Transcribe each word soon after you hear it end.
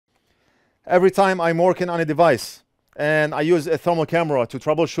Every time I'm working on a device and I use a thermal camera to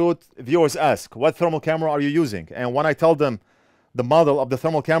troubleshoot, viewers ask, what thermal camera are you using? And when I tell them the model of the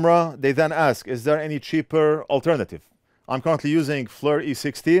thermal camera, they then ask, is there any cheaper alternative? I'm currently using FLIR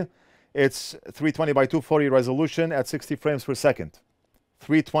E60. It's 320 by 240 resolution at 60 frames per second.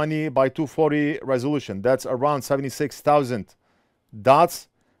 320 by 240 resolution. That's around 76,000 dots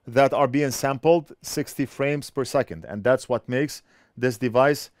that are being sampled 60 frames per second. And that's what makes this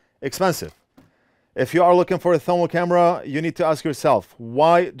device expensive. If you are looking for a thermal camera, you need to ask yourself,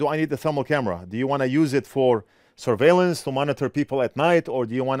 why do I need the thermal camera? Do you want to use it for surveillance, to monitor people at night, or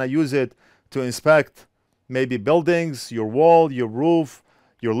do you want to use it to inspect maybe buildings, your wall, your roof,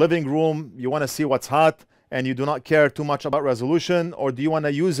 your living room? You want to see what's hot and you do not care too much about resolution, or do you want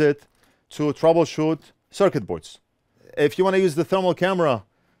to use it to troubleshoot circuit boards? If you want to use the thermal camera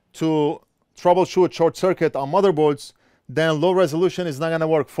to troubleshoot short circuit on motherboards, then low resolution is not going to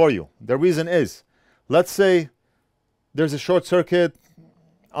work for you. The reason is, let's say there's a short circuit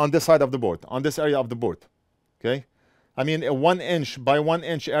on this side of the board, on this area of the board. Okay, I mean, a 1 inch by 1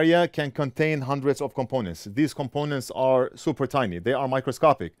 inch area can contain hundreds of components. These components are super tiny. They are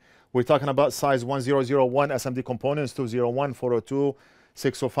microscopic. We're talking about size 1001 SMD components, 201, 402,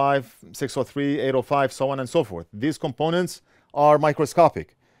 605, 603, 805, so on and so forth. These components are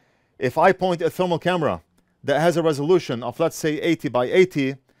microscopic. If I point a thermal camera that has a resolution of, let's say, 80 by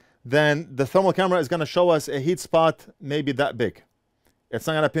 80, then the thermal camera is going to show us a heat spot maybe that big. It's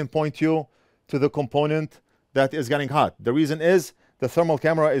not going to pinpoint you to the component that is getting hot. The reason is the thermal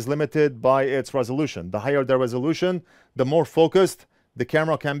camera is limited by its resolution. The higher the resolution, the more focused the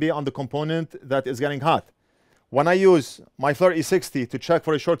camera can be on the component that is getting hot. When I use my FLIR E60 to check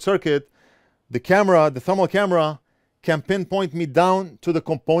for a short circuit, the thermal camera can pinpoint me down to the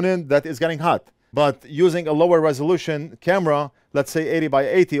component that is getting hot. But using a lower resolution camera, let's say 80 by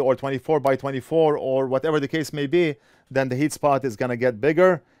 80 or 24 by 24 or whatever the case may be, then the heat spot is going to get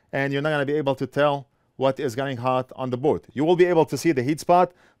bigger and you're not going to be able to tell what is getting hot on the board. You will be able to see the heat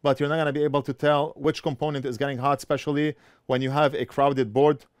spot, but you're not going to be able to tell which component is getting hot, especially when you have a crowded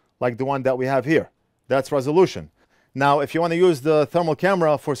board like the one that we have here. That's resolution. Now, if you want to use the thermal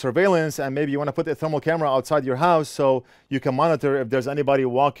camera for surveillance, and maybe you want to put a thermal camera outside your house so you can monitor if there's anybody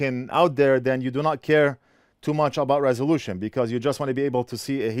walking out there, then you do not care too much about resolution because you just want to be able to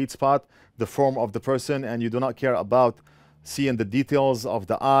see a heat spot, the form of the person, and you do not care about seeing the details of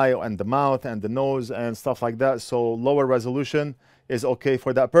the eye and the mouth and the nose and stuff like that. So lower resolution is okay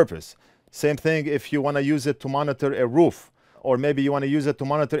for that purpose. Same thing if you want to use it to monitor a roof, or maybe you want to use it to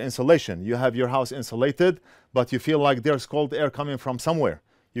monitor insulation. You have your house insulated, but you feel like there's cold air coming from somewhere.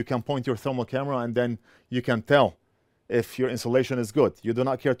 You can point your thermal camera and then you can tell if your insulation is good. You do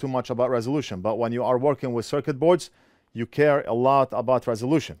not care too much about resolution, but when you are working with circuit boards, you care a lot about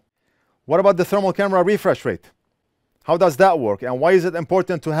resolution. What about the thermal camera refresh rate? How does that work? And why is it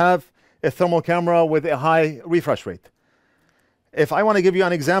important to have a thermal camera with a high refresh rate? If I want to give you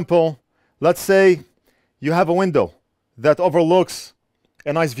an example, let's say you have a window that overlooks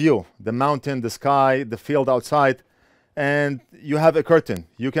a nice view, the mountain, the sky, the field outside, and you have a curtain.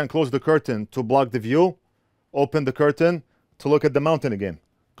 You can close the curtain to block the view, open the curtain to look at the mountain again.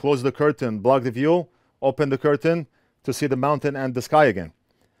 Close the curtain, block the view, open the curtain to see the mountain and the sky again.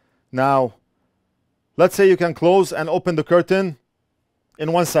 Now, let's say you can close and open the curtain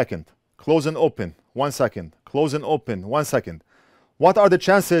in 1 second. Close and open, 1 second. Close and open, 1 second. What are the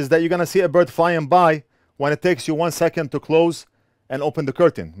chances that you're going to see a bird flying by when it takes you 1 second to close and open the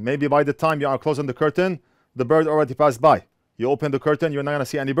curtain? Maybe by the time you are closing the curtain, the bird already passed by. You open the curtain, you're not going to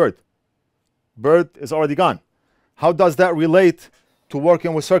see any bird. Bird is already gone. How does that relate to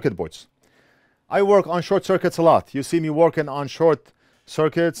working with circuit boards? I work on short circuits a lot. You see me working on short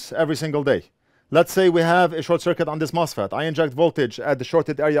circuits every single day. Let's say we have a short circuit on this MOSFET. I inject voltage at the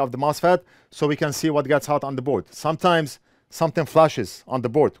shorted area of the MOSFET so we can see what gets hot on the board. Sometimes something flashes on the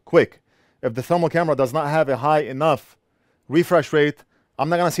board quick. If the thermal camera does not have a high enough refresh rate, I'm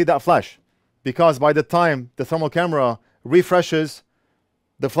not going to see that flash because by the time the thermal camera refreshes,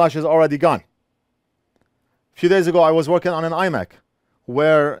 the flash is already gone. A few days ago, I was working on an iMac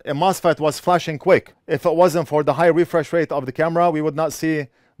where a MOSFET was flashing quick. If it wasn't for the high refresh rate of the camera, we would not see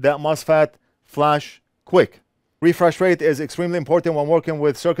that MOSFET flash quick. Refresh rate is extremely important when working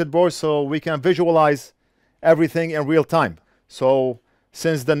with circuit boards so we can visualize everything in real time. So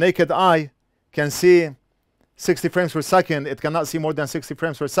since the naked eye can see 60 frames per second, it cannot see more than 60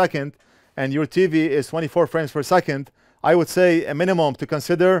 frames per second, and your TV is 24 frames per second, I would say a minimum to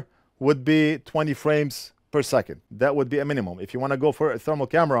consider would be 20 frames per second. That would be a minimum. If you want to go for a thermal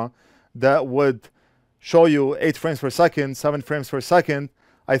camera that would show you 8 frames per second, 7 frames per second,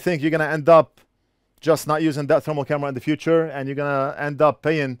 I think you're going to end up just not using that thermal camera in the future, and you're going to end up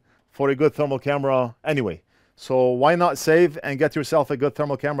paying for a good thermal camera anyway. So why not save and get yourself a good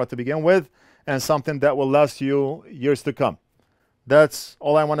thermal camera to begin with, and something that will last you years to come. That's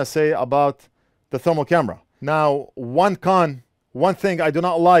all I want to say about the thermal camera. Now, one thing I do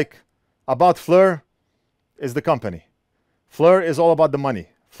not like about FLIR is the company. FLIR is all about the money.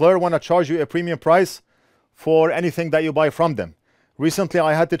 FLIR want to charge you a premium price for anything that you buy from them. Recently,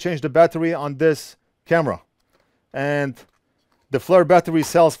 I had to change the battery on this camera, and the FLIR battery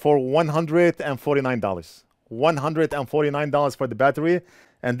sells for $149. $149 for the battery,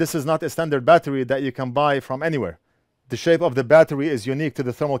 and this is not a standard battery that you can buy from anywhere. The shape of the battery is unique to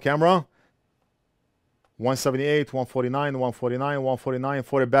the thermal camera. 178, 149, 149, 149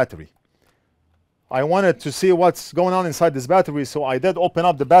 for a battery. I wanted to see what's going on inside this battery, so I did open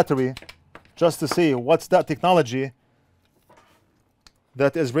up the battery just to see what's that technology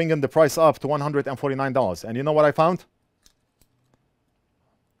that is bringing the price up to $149. And you know what I found?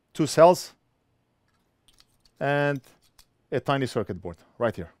 2 cells and a tiny circuit board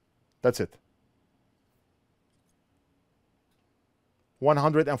right here. That's it.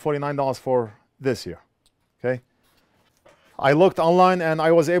 $149 for this here. Okay. I looked online and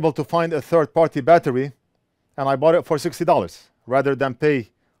I was able to find a third-party battery, and I bought it for $60 rather than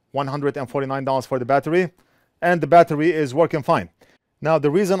pay $149 for the battery, and the battery is working fine. Now,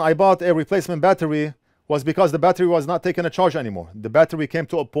 the reason I bought a replacement battery was because the battery was not taking a charge anymore. The battery came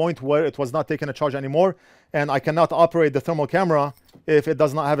to a point where it was not taking a charge anymore, and I cannot operate the thermal camera if it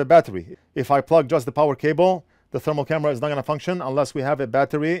does not have a battery. If I plug just the power cable, the thermal camera is not going to function unless we have a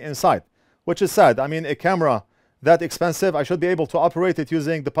battery inside, which is sad. I mean, a camera that expensive, I should be able to operate it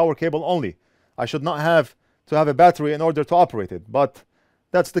using the power cable only. I should not have to have a battery in order to operate it, but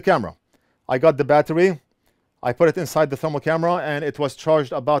that's the camera. I got the battery, I put it inside the thermal camera, and it was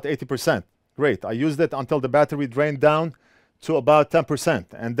charged about 80%. Great. I used it until the battery drained down to about 10%,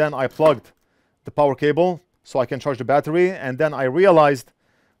 and then I plugged the power cable so I can charge the battery, and then I realized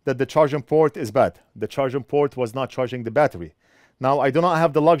that the charging port is bad. The charging port was not charging the battery. Now, I do not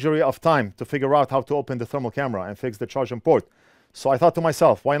have the luxury of time to figure out how to open the thermal camera and fix the charging port. So I thought to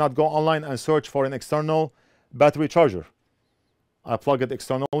myself, why not go online and search for an external battery charger? I plug it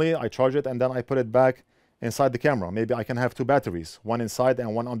externally, I charge it, and then I put it back inside the camera. Maybe I can have 2 batteries, one inside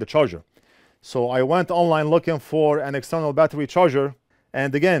and one on the charger. So I went online looking for an external battery charger,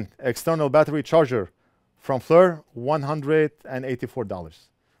 and again, external battery charger from FLIR, $184.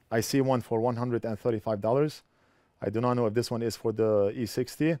 I see one for $135. I do not know if this one is for the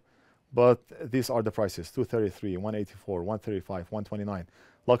E60, but these are the prices: $233, $184, $135, $129.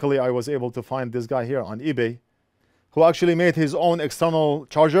 Luckily, I was able to find this guy here on eBay who actually made his own external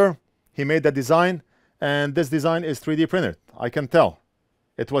charger. He made the design, and this design is 3D printed. I can tell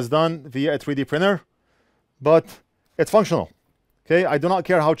it was done via a 3D printer, but it's functional. Okay, I do not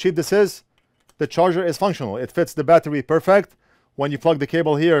care how cheap this is. The charger is functional. It fits the battery perfect. When you plug the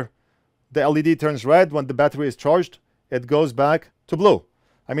cable here, the LED turns red. When the battery is charged, it goes back to blue.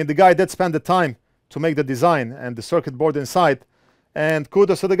 I mean, the guy did spend the time to make the design and the circuit board inside, and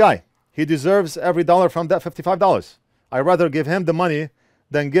kudos to the guy. He deserves every dollar from that $55. I'd rather give him the money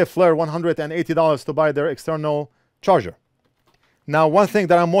than give FLIR $180 to buy their external charger. Now, one thing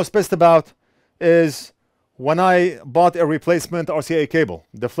that I'm most pissed about is when I bought a replacement RCA cable.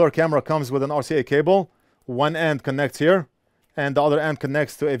 The FLIR camera comes with an RCA cable. One end connects here, and the other end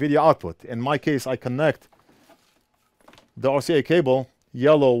connects to a video output. In my case, I connect the RCA cable,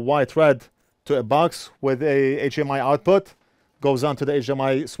 yellow, white, red, to a box with a HDMI output, goes on to the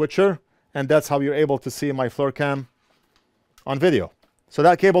HDMI switcher, and that's how you're able to see my FLIR cam on video. So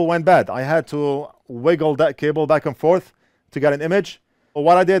that cable went bad. I had to wiggle that cable back and forth to get an image.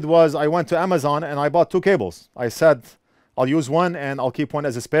 What I did was I went to Amazon and I bought 2 cables. I said I'll use one and I'll keep one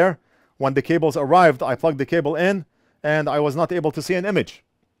as a spare. When the cables arrived, I plugged the cable in, and I was not able to see an image.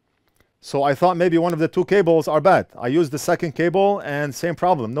 So I thought maybe one of the 2 cables are bad. I used the second cable and same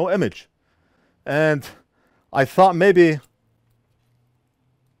problem, no image. And I thought maybe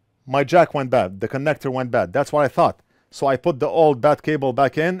my jack went bad, the connector went bad. That's what I thought. So I put the old bad cable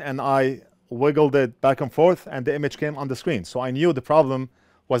back in and I wiggled it back and forth, and the image came on the screen. So I knew the problem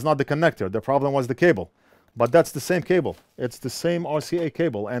was not the connector, the problem was the cable. But that's the same cable. It's the same RCA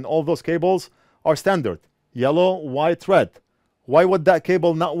cable, and all those cables are standard. Yellow, white, red. Why would that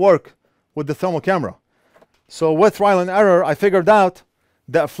cable not work with the thermal camera? So with trial and error, I figured out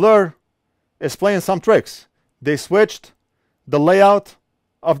that FLIR is playing some tricks. They switched the layout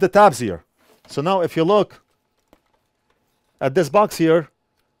of the tabs here. So now if you look at this box here,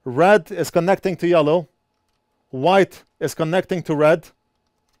 red is connecting to yellow, white is connecting to red,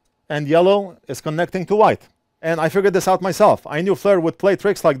 and yellow is connecting to white. And I figured this out myself. I knew FLIR would play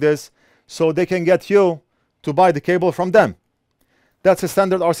tricks like this so they can get you to buy the cable from them. That's a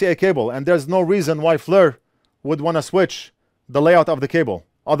standard RCA cable, and there's no reason why FLIR would want to switch the layout of the cable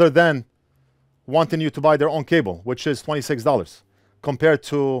other than wanting you to buy their own cable, which is $26 compared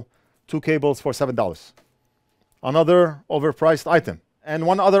to 2 cables for $7. Another overpriced item. And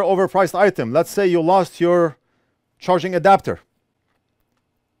one other overpriced item, let's say you lost your charging adapter.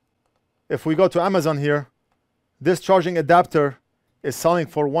 If we go to Amazon here, this charging adapter is selling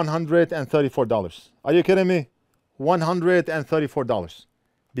for $134. Are you kidding me? $134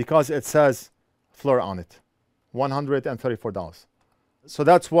 because it says FLIR on it. $134. So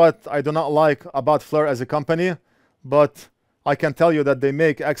that's what I do not like about FLIR as a company, but I can tell you that they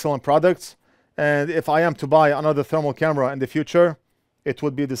make excellent products, and if I am to buy another thermal camera in the future, it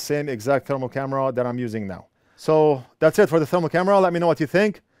would be the same exact thermal camera that I'm using now. So that's it for the thermal camera. Let me know what you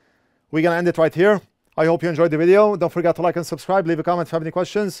think. We're gonna end it right here. I hope you enjoyed the video. Don't forget to like and subscribe, leave a comment if you have any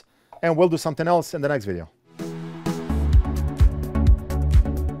questions, and we'll do something else in the next video.